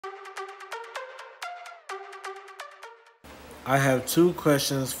I have two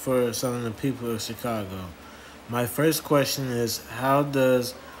questions for some of the people of Chicago. My first question is, how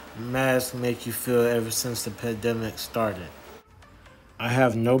does mask make you feel ever since the pandemic started? I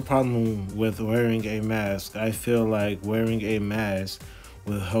have no problem with wearing a mask. I feel like wearing a mask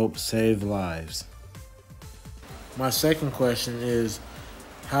will help save lives. My second question is,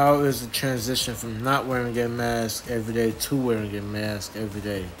 how is the transition from not wearing a mask every day to wearing a mask every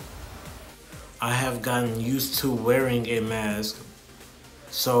day? I have gotten used to wearing a mask,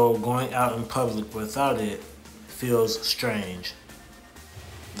 so going out in public without it feels strange.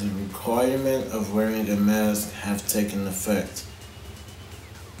 The requirement of wearing a mask have taken effect.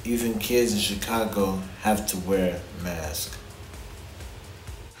 Even kids in Chicago have to wear masks.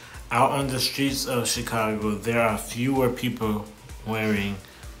 Out on the streets of Chicago, there are fewer people wearing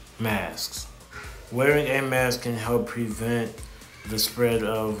masks. Wearing a mask can help prevent the spread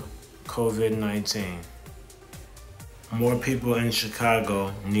of COVID-19. More people in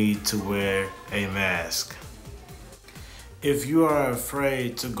Chicago need to wear a mask. If you are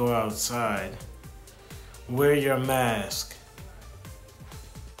afraid to go outside, wear your mask.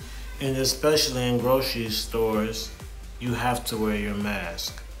 And especially in grocery stores, you have to wear your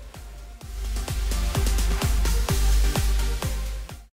mask.